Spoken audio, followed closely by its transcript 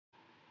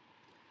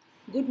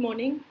Good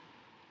morning.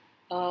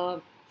 Uh,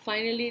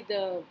 Finally,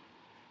 the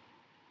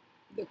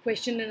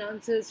question and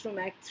answers from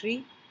Act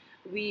 3.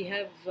 We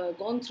have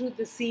gone through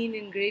the scene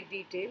in great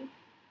detail.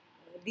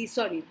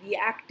 The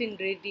act in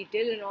great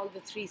detail and all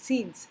the three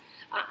scenes.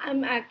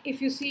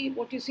 If you see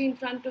what you see in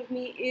front of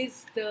me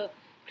is the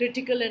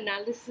critical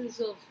analysis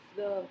of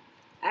the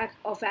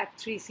Act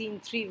 3, Scene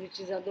 3, which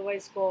is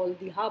otherwise called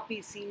the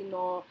Harpy scene,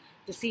 or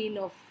the scene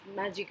of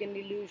magic and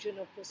illusion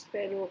of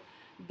Prospero,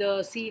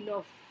 the scene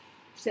of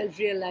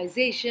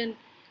self-realization.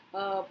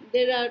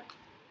 There are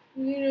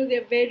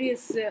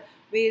various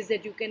ways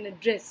that you can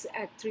address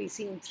Act 3,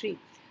 Scene 3.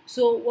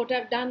 So what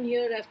I've done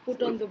here, I've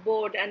put on the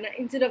board, and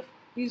instead of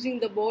using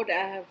the board,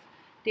 I have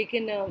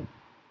taken a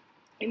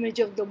image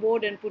of the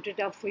board and put it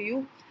up for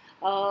you.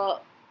 Uh,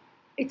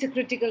 it's a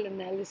critical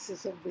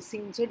analysis of the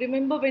scene. So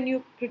remember, when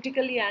you're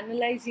critically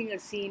analyzing a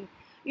scene,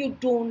 you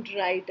don't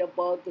write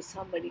about the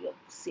summary of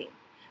the scene.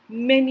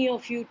 Many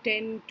of you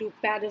tend to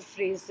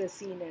paraphrase the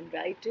scene and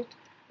write it,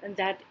 and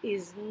that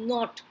is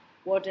not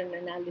what an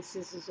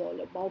analysis is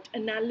all about.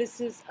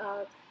 Analysis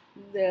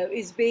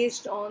is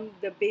based on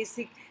the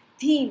basic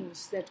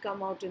themes that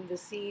come out in the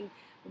scene,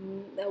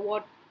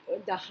 what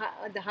the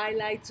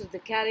highlights of the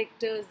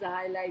characters, the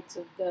highlights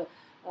of the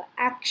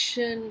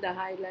action, the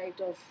highlight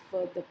of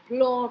the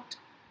plot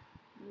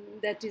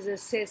that is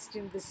assessed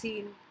in the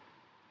scene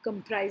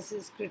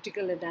comprises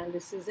critical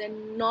analysis,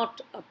 and not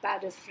a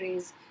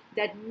paraphrase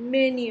that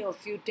many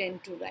of you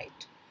tend to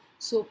write.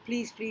 So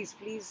please, please,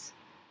 please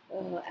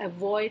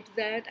avoid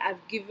that.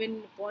 I've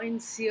given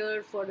points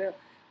here for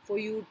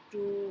you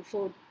to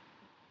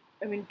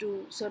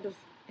to sort of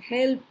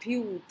help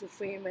you to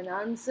frame an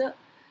answer.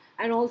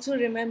 And also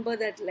remember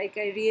that, like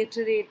I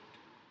reiterate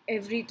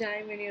every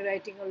time when you're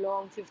writing a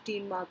long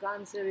 15-mark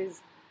answer,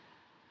 is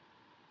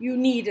you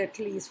need at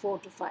least 4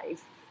 to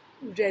 5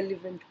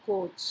 relevant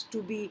quotes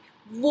to be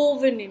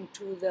woven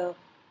into the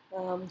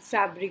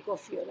fabric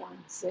of your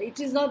answer. It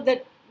is not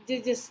that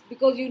just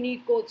because you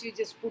need quotes, you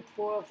just put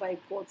 4 or 5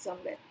 quotes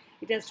somewhere.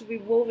 It has to be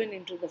woven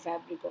into the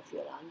fabric of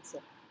your answer.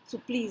 So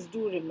please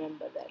do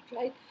remember that,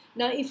 right?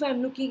 Now, if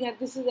I'm looking at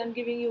this, I'm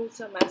giving you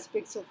some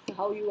aspects of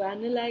how you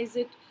analyze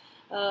it.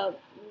 Uh,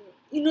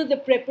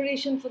 the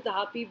preparation for the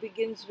harpy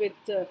begins with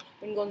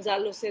when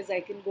Gonzalo says, "I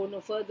can go no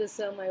further,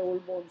 sir, my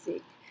old bones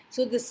ache."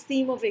 So this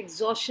theme of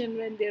exhaustion,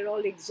 when they're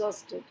all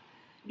exhausted.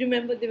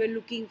 Remember, they were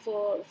looking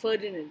for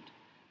Ferdinand,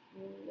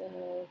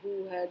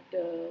 who had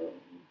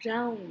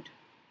drowned,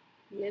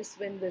 yes,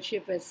 when the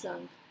ship has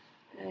sunk,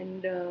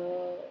 and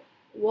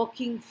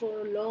walking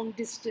for a long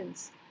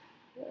distance.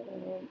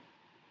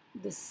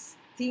 This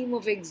theme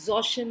of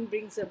exhaustion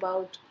brings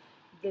about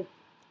the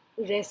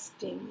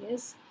resting,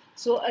 yes.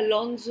 So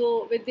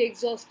Alonso, with the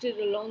exhausted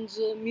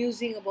Alonso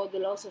musing about the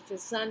loss of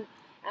his son,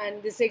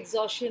 and this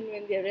exhaustion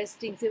when they're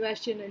resting,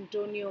 Sebastian and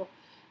Antonio,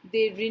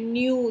 they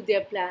renew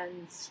their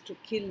plans to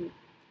kill.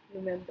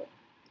 Remember,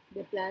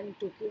 they plan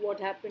to kill. What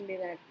happened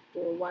in Act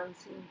 1,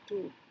 Scene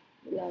 2,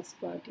 the last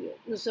part here.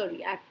 No,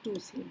 sorry, Act 2,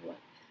 Scene 1.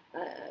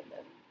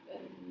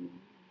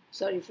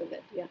 Sorry for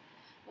that, yeah.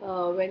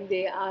 When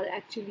they are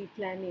actually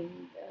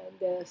planning,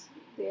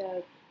 they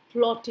are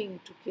plotting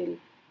to kill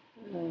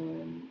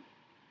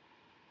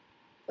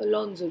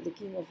Alonso, the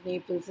king of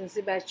Naples, and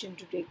Sebastian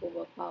to take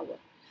over power.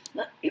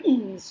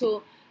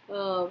 So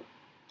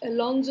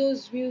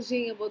Alonso's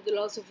musing about the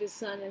loss of his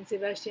son, and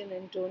Sebastian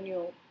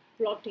Antonio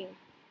plotting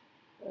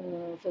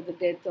for the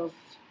death of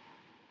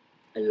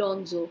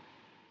Alonso.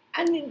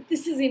 And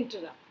this is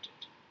interrupted.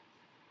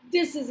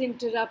 This is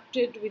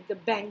interrupted with the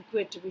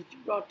banquet, which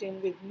brought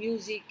in with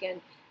music and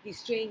the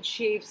strange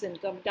shapes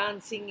and come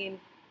dancing in,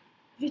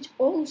 which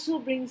also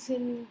brings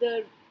in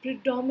the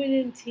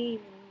predominant theme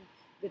in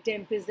the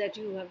Tempest that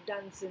you have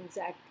done since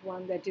Act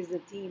 1, that is the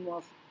theme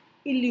of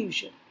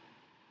illusion,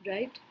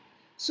 right?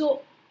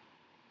 So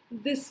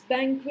this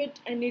banquet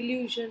and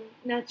illusion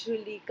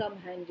naturally come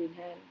hand in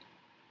hand.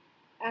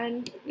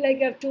 And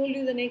like I've told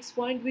you, the next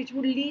point, which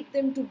would lead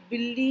them to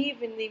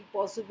believe in the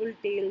impossible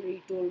tale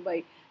retold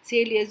by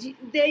Celius.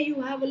 There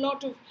you have a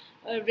lot of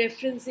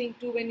referencing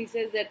to when he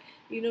says that,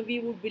 we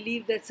would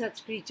believe that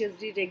such creatures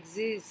did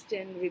exist,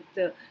 and with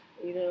the,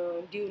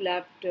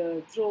 dew-lapped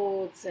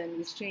throats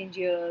and strange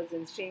ears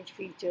and strange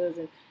features.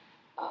 And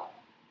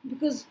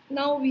because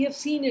now we have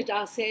seen it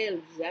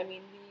ourselves. I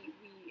mean,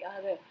 we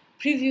are a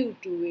preview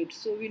to it.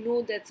 So we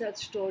know that such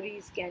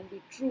stories can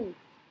be true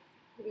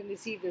when we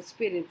see the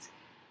spirits.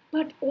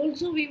 But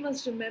also we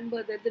must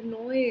remember that the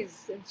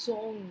noise and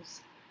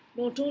songs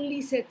not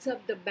only sets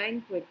up the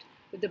banquet,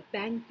 but the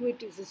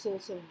banquet is a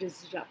source of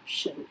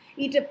disruption.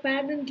 It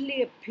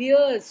apparently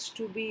appears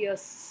to be a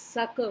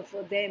succor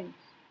for them,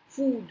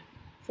 food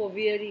for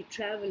weary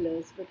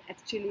travelers, but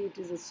actually it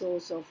is a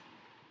source of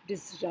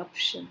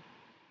disruption.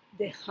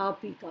 The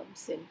harpy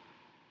comes in,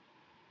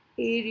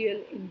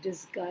 Ariel in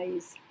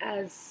disguise,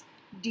 as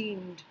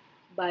deemed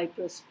by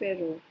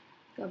Prospero,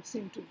 comes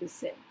into the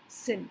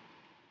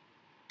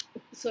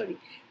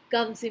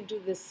comes into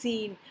the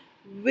scene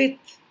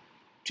with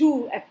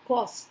to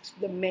accost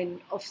the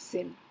men of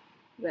sin,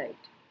 right?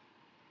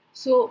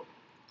 So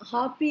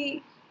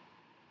harpy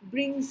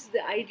brings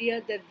the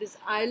idea that this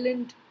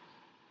island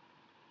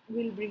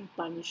will bring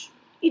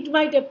punishment. It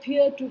might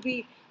appear to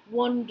be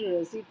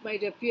wondrous, it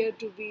might appear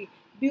to be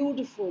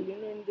beautiful,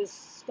 in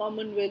this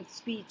Commonwealth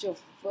speech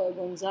of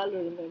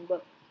Gonzalo,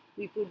 remember,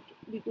 we could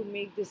we could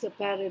make this a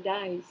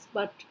paradise,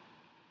 but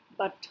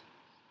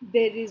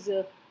there is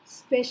a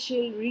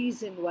special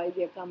reason why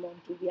they come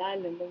onto the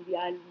island, and the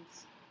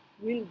islands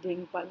will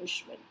bring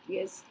punishment.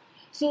 Yes.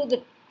 So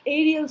the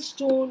Ariel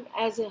stone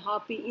as a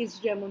harpy is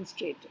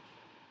demonstrative.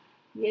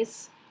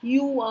 Yes,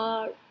 you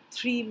are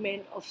three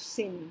men of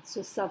sin,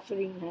 so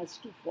suffering has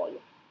to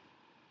follow.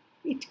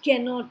 It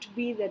cannot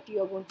be that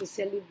you are going to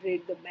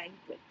celebrate the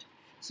banquet.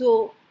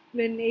 So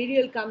when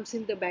Ariel comes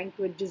in, the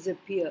banquet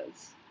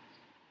disappears.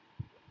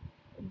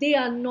 They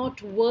are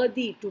not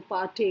worthy to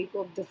partake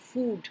of the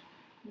food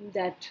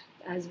that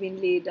has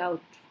been laid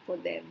out for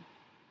them.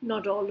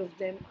 Not all of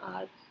them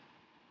are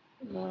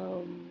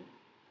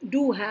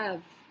do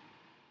have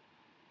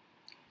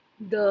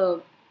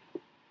the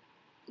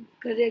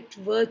correct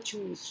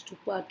virtues to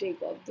partake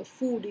of the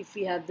food if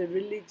we have the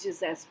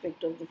religious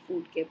aspect of the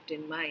food kept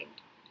in mind.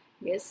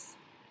 Yes.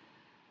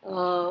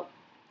 Uh,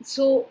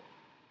 so,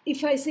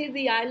 if I say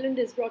the island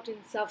is brought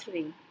in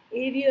suffering,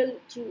 Ariel,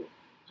 through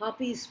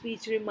Harpy's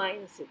speech,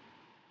 reminds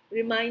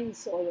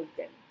all of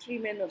them, three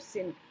men of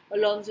sin,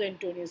 Alonso,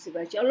 Antonio,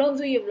 Sebastian.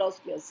 Alonso, you have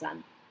lost your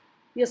son.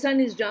 Your son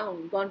is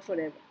down, gone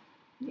forever.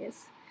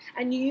 Yes.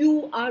 And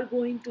you are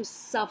going to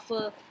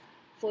suffer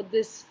for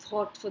this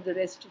thought for the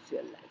rest of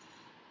your life.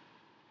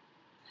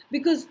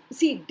 Because,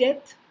 see,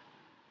 death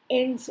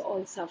ends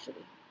all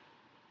suffering.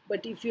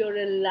 But if you're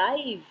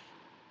alive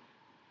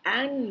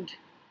and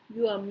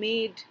you are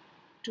made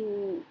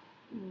to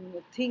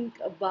think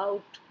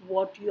about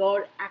what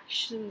your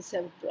actions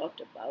have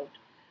brought about,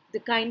 the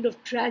kind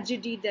of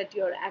tragedy that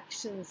your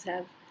actions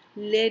have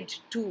led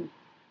to,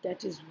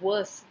 that is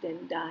worse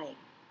than dying.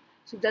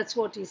 So that's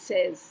what he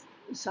says,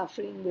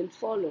 suffering will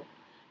follow.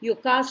 You're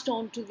cast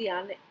onto the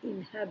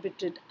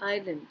uninhabited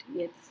island,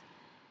 yes.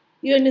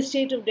 You're in a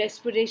state of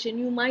desperation.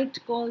 You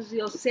might cause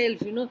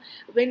yourself,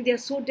 when they're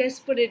so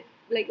desperate,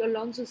 like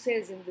Alonso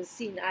says in this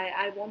scene,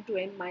 I want to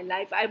end my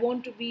life. I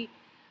want to be,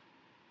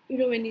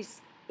 when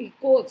he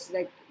quotes,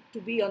 like, to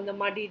be on the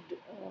muddied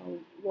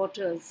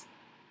waters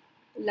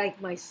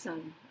like my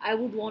son. I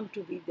would want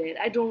to be there.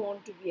 I don't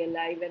want to be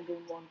alive and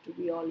don't want to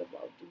be all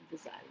about in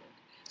this island.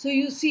 So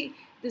you see,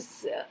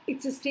 this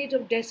it's a state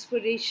of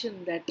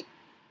desperation that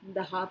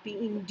the harpy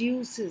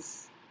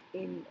induces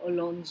in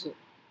Alonso.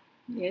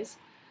 Yes.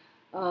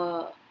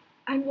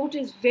 And what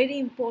is very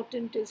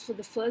important is, for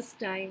the first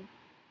time,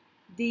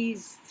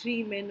 these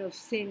three men of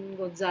sin,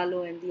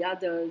 Gonzalo and the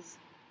others,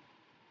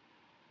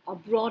 are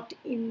brought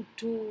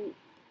into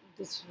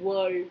this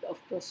world of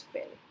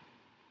prosperity,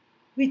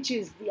 which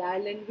is the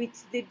island which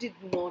they did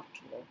not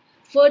know.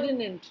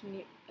 Ferdinand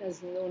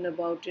has known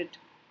about it.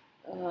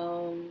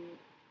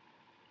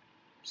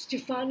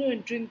 Stefano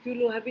and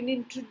Trinculo have been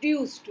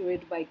introduced to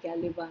it by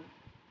Caliban.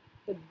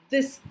 But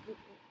this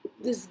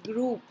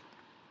group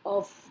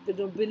of the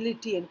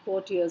nobility and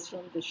courtiers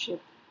from the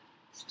ship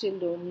still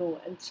don't know.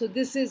 And so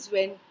this is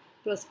when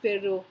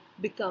Prospero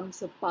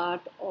becomes a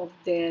part of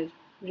their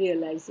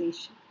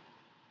realization,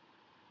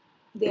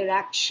 their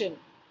action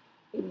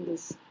in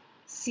this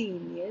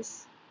scene,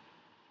 yes.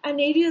 And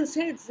Ariel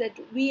says that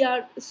we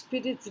are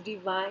spirits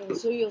divine,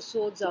 so your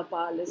swords are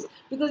powerless,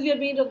 because we are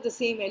made of the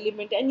same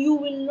element, and you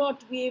will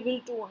not be able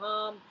to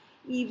harm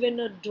even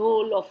a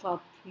dole of our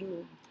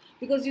plume.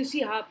 Because you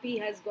see, harpy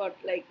has got,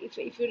 like, if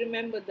you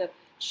remember the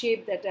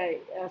shape that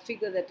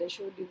figure that I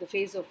showed you, the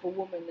face of a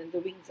woman and the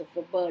wings of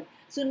a bird.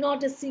 So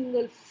not a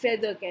single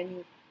feather can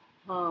you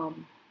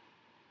harm,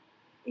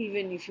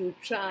 even if you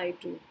try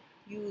to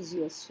use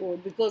your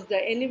sword, because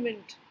the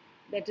element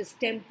that has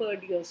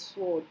tempered your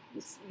sword,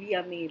 we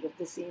are made of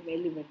the same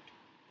element.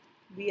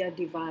 We are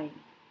divine.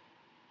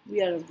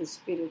 We are of the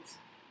spirits.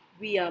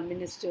 We are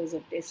ministers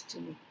of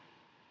destiny.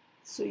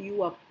 So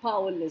you are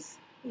powerless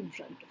in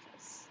front of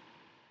us.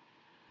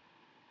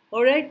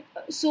 All right.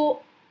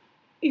 So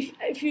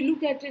if you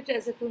look at it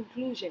as a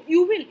conclusion,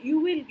 you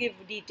will give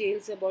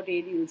details about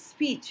Ariel's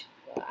speech.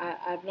 I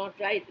have not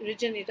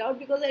written it out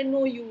because I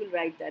know you will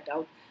write that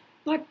out.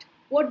 But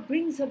what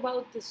brings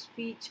about the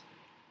speech,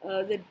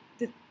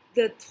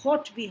 the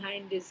thought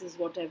behind this is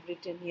what I've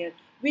written here,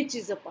 which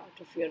is a part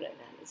of your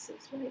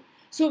analysis, right?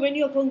 So when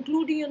you're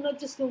concluding, you're not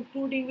just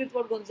concluding with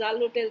what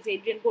Gonzalo tells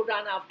Adrian, go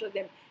run after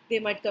them. They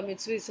might commit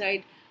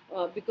suicide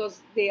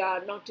because they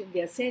are not in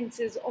their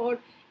senses, or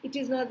it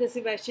is not that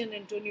Sebastian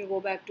and Antonio go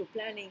back to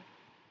planning.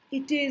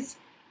 It is,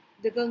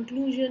 the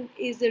conclusion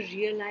is a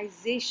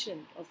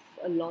realization of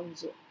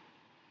Alonso,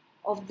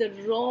 of the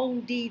wrong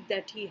deed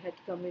that he had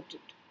committed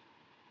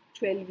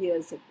 12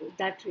 years ago,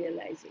 that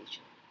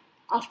realization.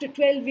 After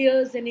 12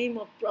 years, the name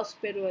of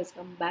Prospero has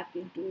come back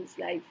into his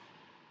life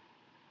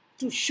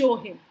to show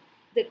him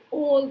that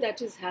all that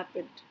has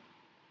happened,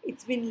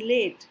 it's been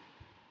late,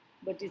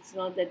 but it's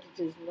not that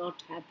it is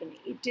not happening.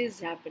 It is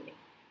happening.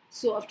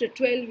 So after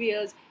 12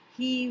 years,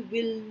 he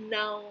will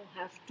now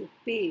have to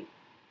pay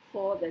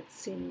for that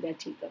sin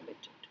that he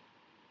committed.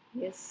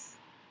 Yes.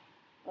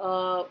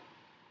 Uh,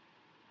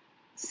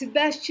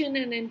 Sebastian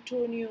and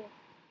Antonio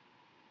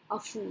are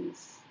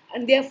fools.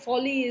 And their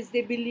folly is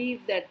they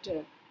believe that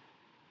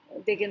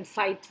they can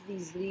fight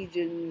these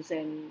legions,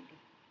 and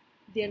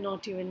they're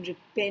not even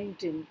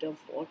repentant of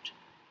what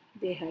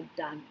they had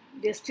done.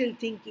 They're still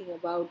thinking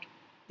about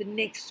the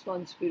next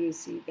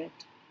conspiracy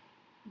that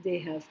they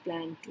have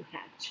planned to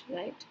hatch,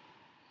 right?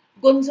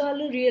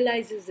 Gonzalo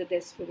realizes the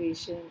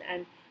desperation,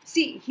 and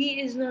see,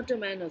 he is not a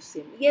man of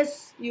sin.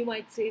 Yes, you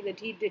might say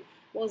that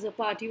was a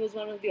part, he was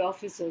one of the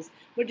officers,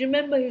 but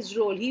remember his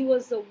role. He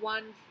was the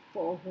one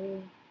for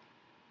whom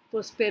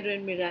Prospero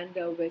and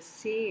Miranda were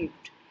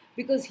saved,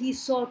 because he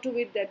saw to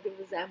it that there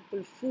was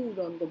ample food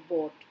on the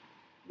boat.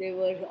 There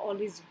were all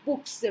his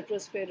books that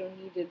Prospero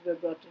needed were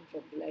brought in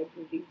from the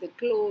library, the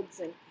clothes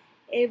and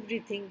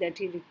everything that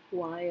he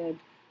required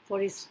for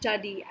his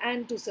study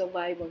and to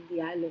survive on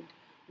the island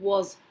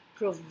was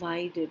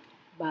provided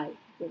by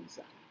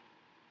Gonzalo.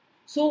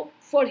 So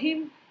for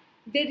him,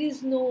 there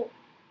is no,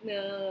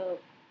 uh,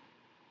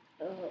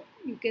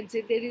 you can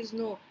say, there is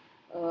no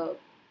uh,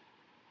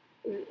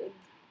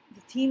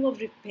 the theme of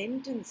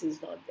repentance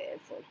is not there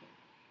for him.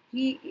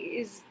 He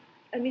is,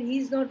 I mean,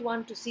 he's not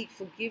one to seek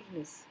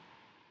forgiveness.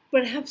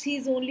 Perhaps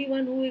he's only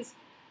one who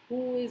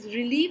is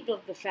relieved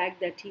of the fact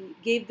that he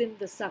gave them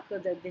the succor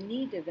that they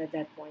needed at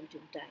that point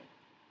in time,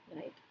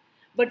 right?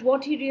 But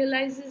what he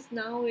realizes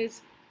now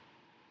is,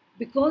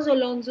 because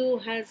Alonso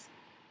has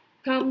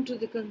come to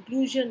the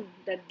conclusion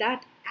that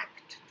that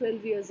act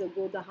 12 years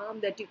ago, the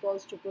harm that he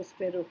caused to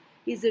Prospero,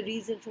 is the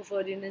reason for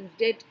Ferdinand's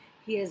death,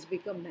 he has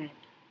become mad.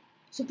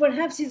 So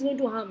perhaps he's going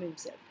to harm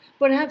himself.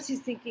 Perhaps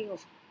he's thinking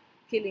of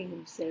killing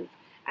himself.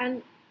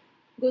 And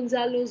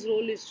Gonzalo's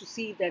role is to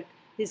see that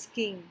his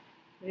king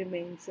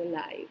remains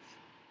alive.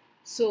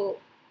 So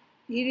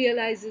he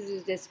realizes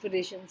his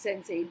desperation,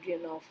 sends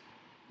Adrian off.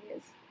 Yes.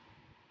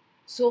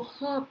 So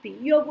Harpy,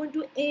 you're going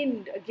to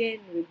end again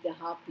with the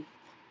Harpy.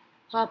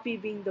 Harpy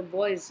being the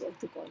voice of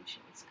the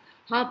conscience.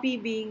 Harpy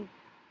being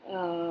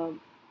uh,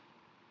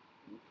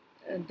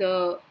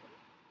 the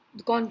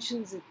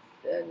conscience,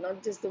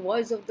 not just the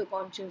voice of the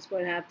conscience,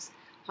 perhaps.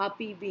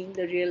 Harpy being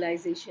the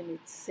realization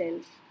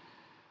itself.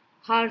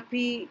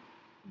 Harpy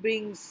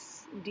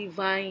brings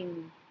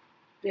divine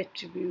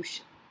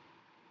retribution.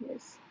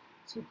 Yes.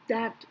 So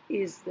that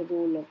is the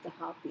role of the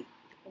harpy.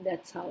 And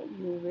that's how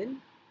you will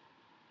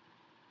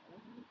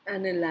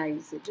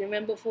analyze it.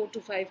 Remember, 4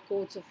 to 5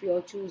 quotes of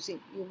your choosing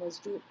you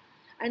must do.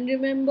 And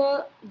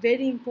remember,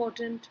 very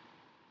important,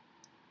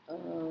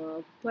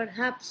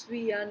 perhaps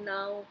we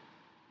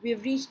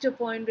have reached a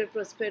point where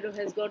Prospero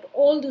has got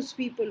all those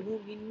people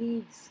whom he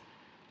needs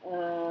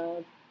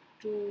uh,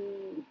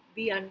 to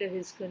be under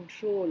his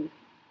control,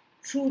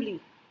 truly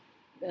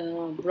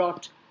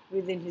brought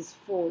within his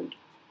fold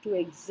to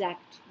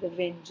exact the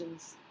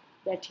vengeance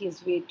that he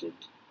has waited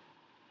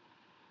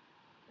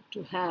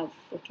to have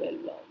for 12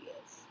 long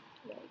years.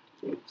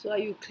 Right. So, are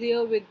you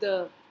clear with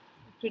the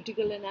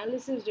critical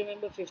analysis?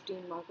 Remember,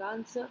 15-mark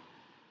answer.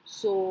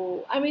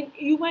 So, I mean,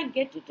 you might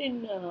get it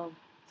in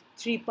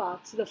 3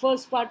 parts. The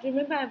first part,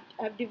 remember,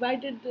 I've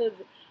divided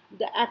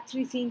the Act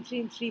 3, Scene 3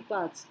 in 3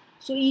 parts.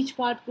 So, each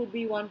part could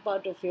be one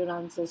part of your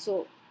answer.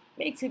 So,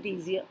 makes it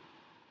easier.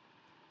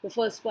 The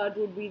first part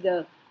would be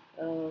the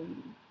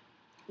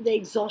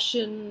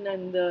exhaustion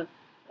and the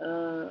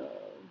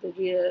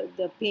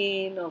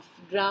pain of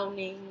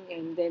drowning,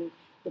 and then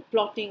the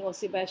plotting of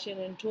Sebastian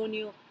and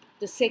Antonio.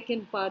 The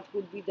second part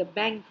would be the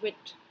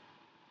banquet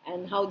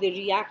and how they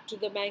react to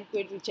the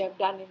banquet, which I've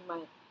done in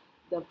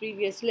the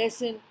previous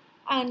lesson,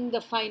 and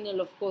the final,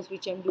 of course,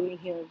 which I'm doing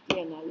here, the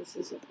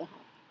analysis of the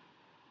harp.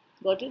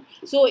 Got it?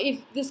 So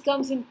if this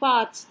comes in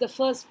parts, the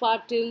first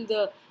part till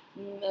till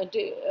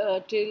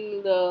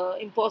the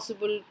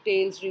impossible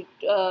tales,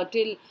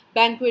 till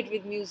banquet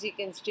with music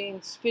and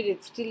strange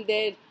spirits, till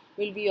there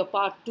will be a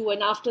part 2,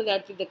 and after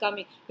that, with the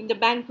coming, when the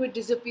banquet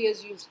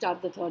disappears, you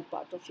start the third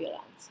part of your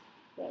answer,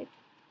 right?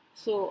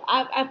 So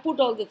I've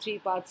put all the 3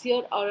 parts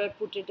here, or I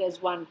put it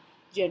as one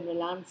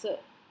general answer.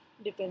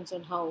 Depends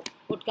on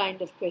what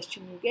kind of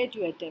question you get,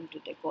 you attempt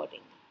it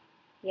accordingly,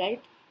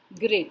 right?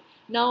 Great.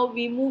 Now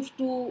we move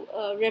to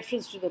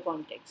reference to the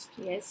context.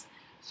 Yes.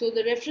 So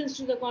the reference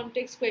to the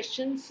context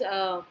questions,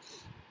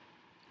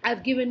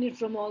 I've given it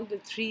from all the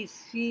 3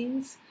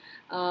 scenes.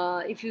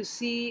 If you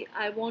see,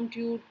 I want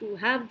you to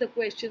have the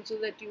question so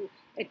that you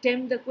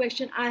attempt the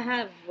question. I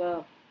have,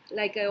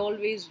 like I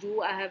always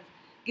do, I have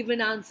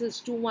given answers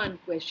to one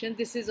question.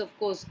 This is, of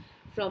course,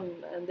 from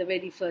the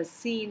very first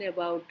scene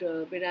about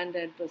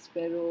Miranda and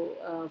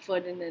Prospero,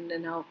 Ferdinand,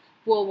 and how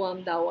poor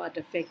worm thou art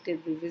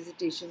affected. The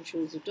visitation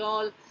shows it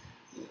all.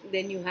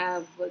 Then you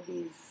have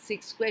these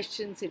 6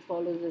 questions. It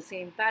follows the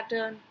same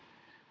pattern.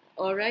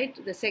 All right.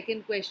 The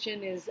second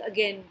question is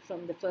again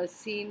from the first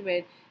scene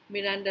where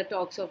Miranda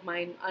talks of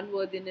mine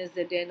unworthiness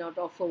that dare not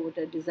offer what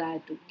I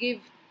desire to give.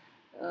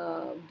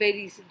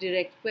 Very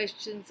direct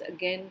questions.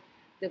 Again,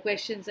 the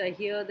questions are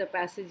here. The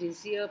passage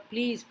is here.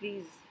 Please,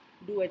 please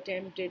do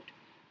attempt it.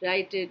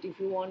 Write it.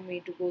 If you want me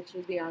to go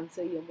through the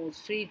answer, you're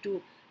most free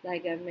to.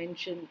 Like I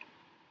mentioned,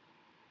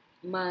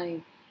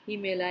 my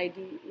email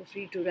ID. You're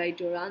free to write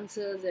your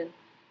answers and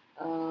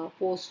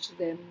post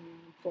them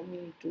for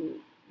me to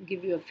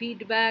give you a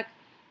feedback.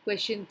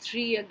 Question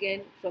 3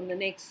 again from the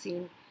next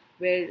scene,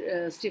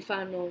 where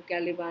Stefano,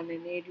 Caliban,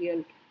 and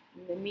Ariel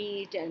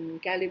meet,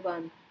 and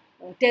Caliban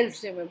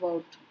tells them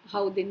about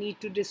how they need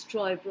to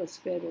destroy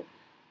Prospero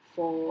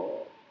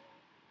for,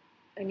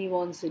 and he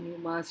wants a new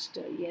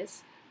master.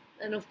 Yes,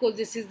 and of course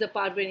this is the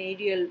part when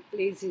Ariel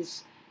plays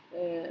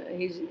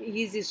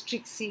he's his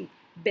tricksy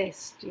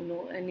best,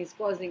 and he's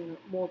causing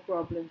more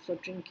problems for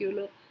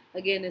Trinculo.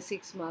 Again, a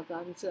 6-mark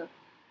answer.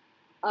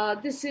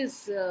 This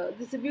is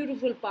a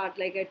beautiful part.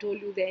 Like I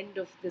told you, the end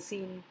of the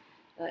scene,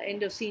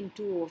 end of scene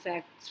 2 of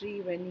Act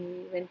 3,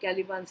 when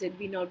Caliban said,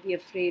 "Be not be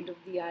afraid of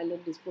the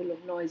island is full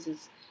of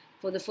noises."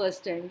 For the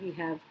first time, we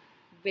have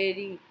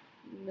very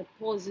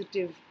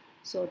positive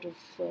sort of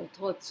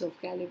thoughts of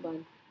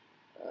Caliban.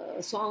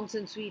 Songs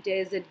and sweet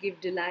airs that give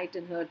delight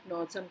and hurt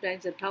not.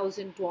 Sometimes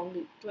 1,000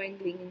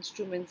 twangling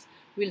instruments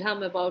will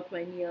hum about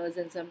my ears,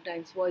 and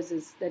sometimes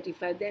voices that,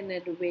 if I then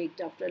had awaked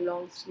after a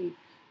long sleep,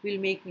 will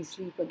make me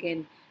sleep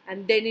again.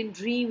 And then in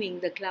dreaming,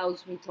 the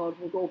clouds methought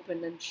would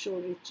open and show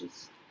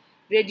riches,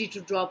 ready to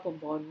drop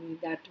upon me,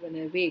 that when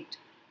I waked,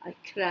 I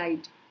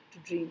cried to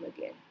dream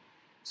again.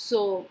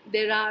 So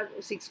there are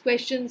 6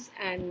 questions,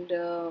 and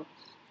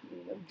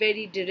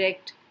very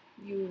direct.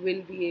 You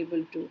will be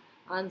able to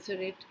answer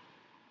it.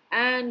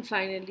 And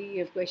finally, you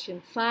have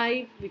question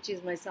 5, which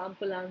is my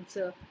sample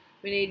answer,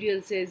 when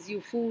Ariel says,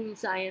 "You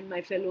fools, I and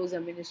my fellows are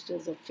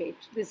ministers of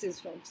fate." This is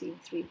from scene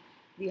 3,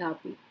 the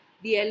harpy.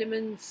 "The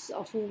elements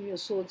of whom your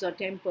swords are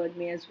tempered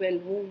may as well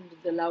wound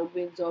the loud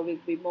winds, or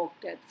will be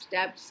mocked at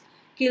stabs,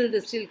 kill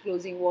the still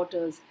closing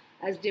waters,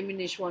 as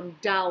diminish one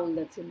dowel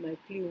that's in my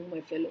plume.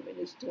 My fellow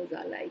ministers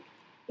are like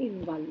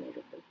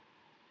invulnerable."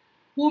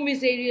 Whom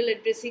is Ariel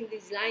addressing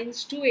these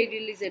lines to?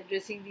 Ariel is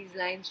addressing these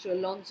lines to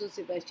Alonso,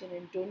 Sebastian,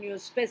 Antonio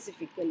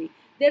specifically.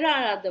 There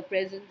are other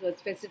present, but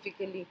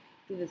specifically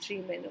to the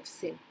 3 men of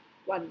sin.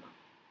 1 mark.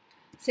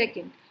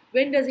 Second,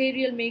 when does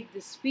Ariel make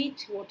this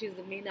speech? What is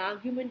the main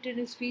argument in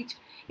his speech?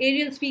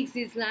 Ariel speaks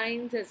these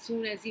lines as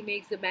soon as he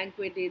makes the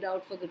banquet laid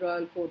out for the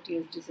royal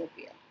courtiers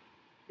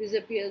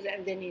disappears,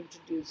 and then he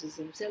introduces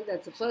himself.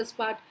 That's the first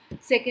part.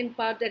 Second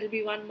part, that will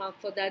be 1 mark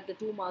for that. The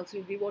 2 marks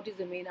will be what is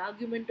the main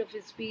argument of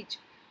his speech.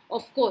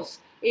 Of course,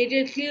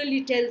 Ariel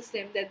clearly tells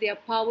them that they are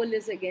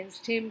powerless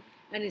against him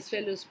and his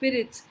fellow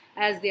spirits,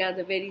 as they are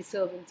the very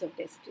servants of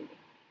destiny.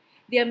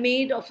 They are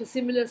made of a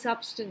similar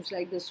substance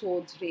like the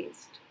swords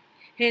raised.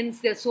 Hence,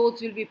 their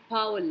swords will be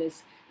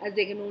powerless, as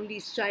they can only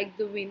strike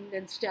the wind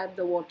and stab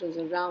the waters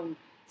around,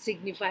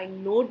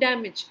 signifying no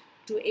damage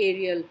to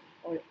Ariel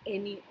or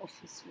any of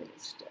his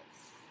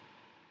ministers.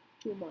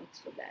 2 marks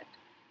for that.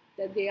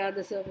 That they are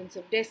the servants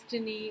of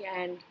destiny,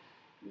 and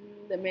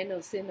the men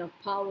of sin are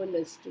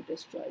powerless to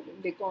destroy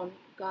them. They can't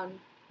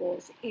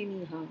cause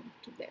any harm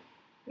to them,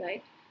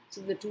 right?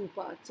 So the 2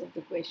 parts of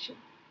the question.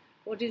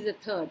 What is the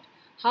third?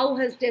 How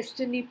has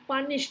destiny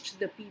punished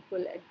the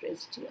people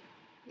addressed here?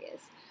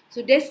 Yes.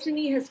 So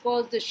destiny has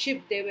caused the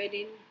ship they were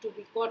in to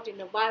be caught in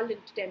a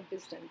violent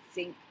tempest and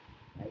sink,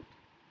 right?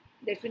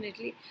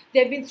 Definitely. They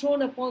have been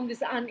thrown upon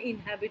this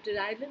uninhabited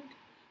island,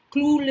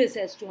 clueless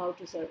as to how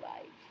to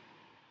survive.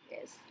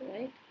 Yes,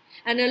 right?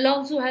 And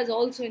Alonso has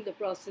also in the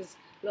process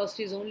lost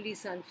his only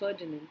son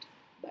Ferdinand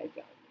by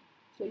drowning.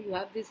 So you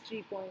have these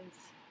 3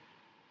 points,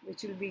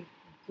 which will be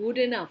good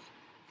enough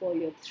for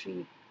your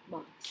 3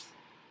 marks.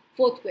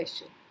 Fourth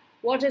question.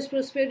 What has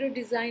Prospero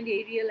designed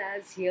Ariel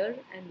as here,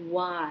 and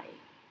why?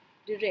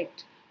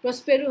 Direct.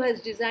 Prospero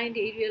has designed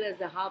Ariel as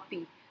the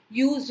harpy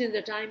used in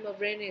the time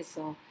of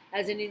Renaissance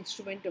as an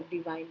instrument of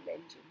divine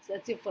vengeance.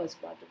 That's the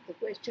first part of the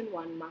question,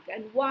 1 mark.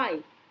 And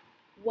why?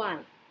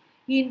 Why?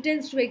 He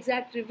intends to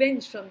exact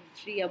revenge from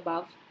the 3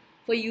 above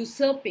for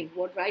usurping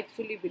what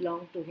rightfully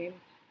belonged to him,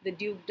 the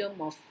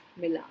dukedom of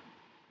Milan,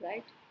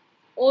 right?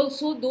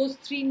 Also, those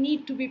 3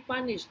 need to be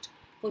punished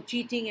for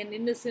cheating an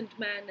innocent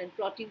man and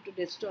plotting to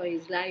destroy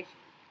his life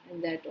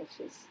and that of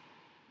his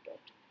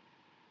daughter.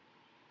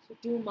 So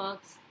 2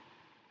 marks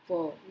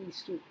for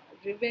these 2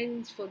 parts.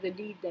 Revenge for the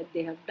deed that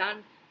they have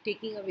done,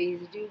 taking away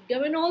his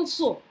dukedom, and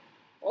also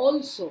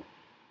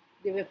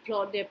they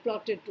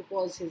plotted to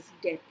cause his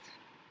death,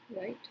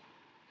 right?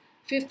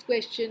 Fifth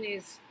question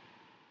is,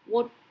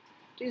 what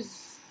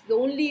is the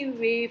only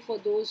way for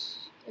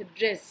those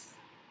addressed,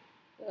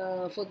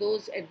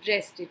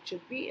 it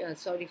should be,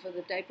 sorry for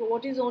the typo,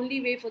 what is the only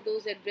way for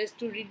those addressed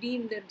to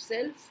redeem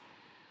themselves?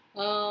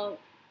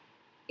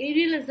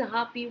 Ariel as the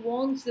harpy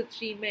warns the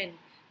 3 men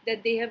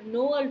that they have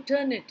no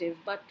alternative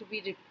but to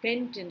be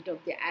repentant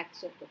of their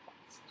acts of the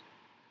past.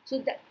 So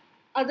that,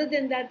 other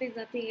than that, there's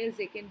nothing else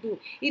they can do.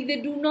 If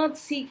they do not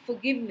seek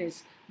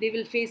forgiveness, they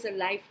will face a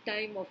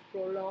lifetime of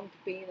prolonged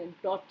pain and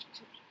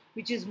torture,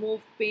 which is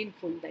more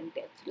painful than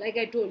death. Like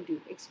I told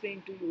you,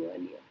 explained to you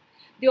earlier.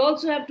 They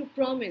also have to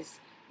promise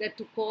that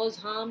to cause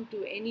harm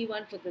to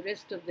anyone for the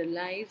rest of their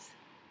lives,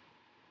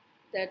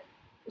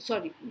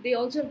 they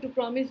also have to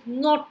promise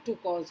not to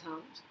cause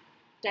harm.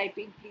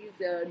 Typing, please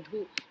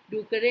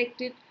do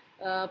correct it.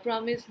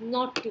 Promise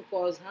not to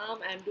cause harm.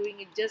 I'm doing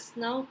it just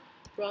now.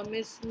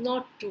 Promise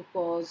not to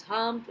cause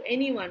harm to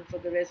anyone for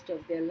the rest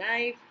of their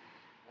life.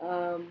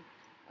 Um,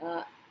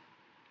 uh,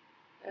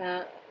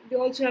 uh, they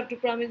also have to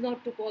promise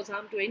not to cause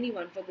harm to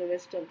anyone for the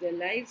rest of their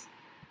lives.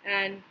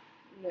 And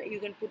you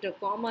can put a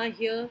comma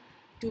here,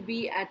 to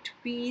be at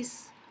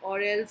peace,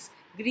 or else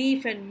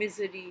grief and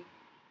misery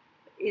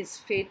is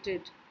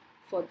fated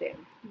for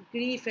them.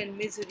 Grief and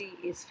misery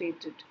is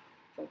fated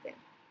for them.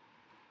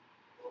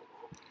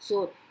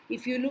 So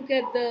if you look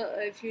at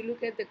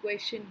the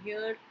question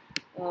here,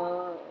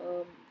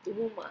 to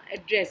whom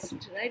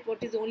addressed, right?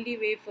 What is the only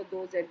way for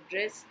those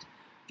addressed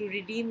to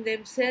redeem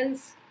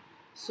themselves?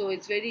 So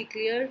it's very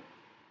clear.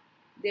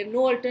 They have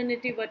no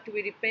alternative but to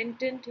be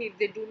repentant. If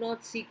they do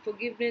not seek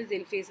forgiveness,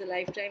 they'll face a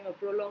lifetime of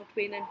prolonged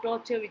pain and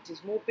torture, which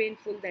is more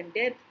painful than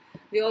death.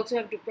 They also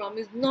have to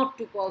promise not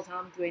to cause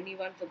harm to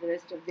anyone for the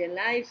rest of their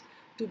lives,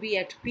 to be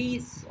at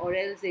peace, or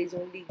else there is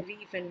only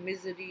grief and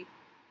misery.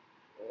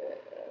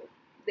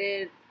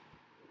 There,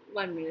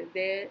 1 minute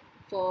there,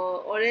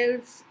 for or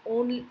else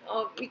only,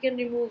 we can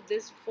remove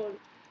this, for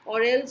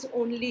or else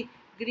only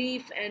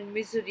grief and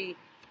misery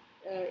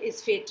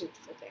is fated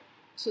for them.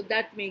 So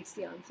that makes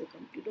the answer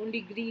complete.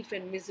 Only grief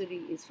and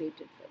misery is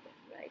fated for them,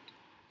 right?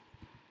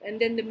 And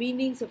then the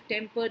meanings of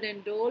tempered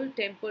and dole.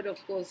 Tempered,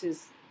 of course,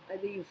 is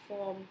either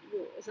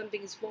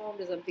something is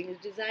formed or something is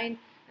designed,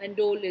 and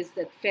dole is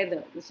that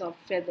feather, the soft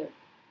feather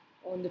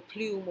on the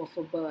plume of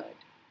a bird,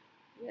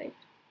 right?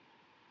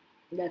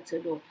 That's a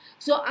dole.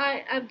 So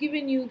I've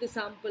given you the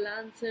sample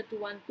answer to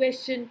one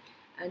question,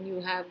 and you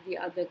have the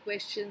other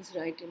questions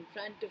right in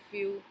front of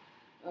you.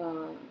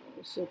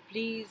 So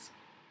please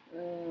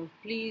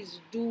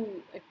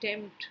do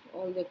attempt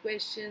all the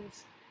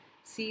questions.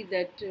 See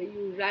that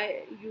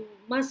you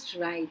must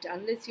write.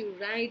 Unless you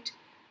write,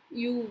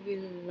 you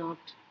will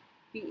not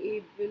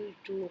be able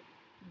to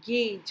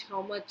gauge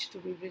how much to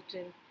be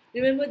written.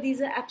 Remember,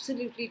 these are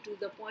absolutely to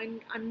the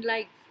point,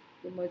 unlike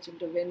the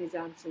Merchant of Venice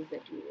answers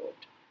that you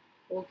wrote.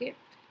 Okay,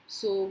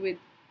 so with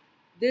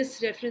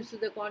this reference to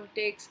the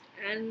context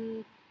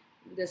and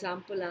the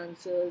sample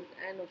answers,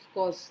 and of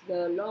course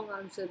the long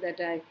answer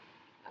that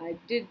I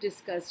did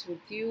discuss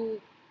with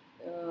you,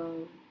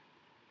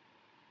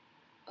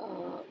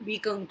 we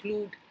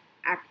conclude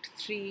Act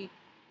 3,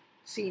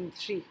 Scene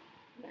 3,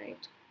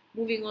 right?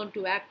 Moving on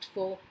to Act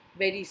 4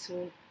 very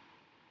soon.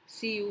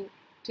 See you.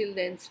 Till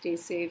then, stay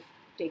safe.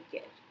 Take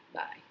care.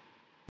 Bye.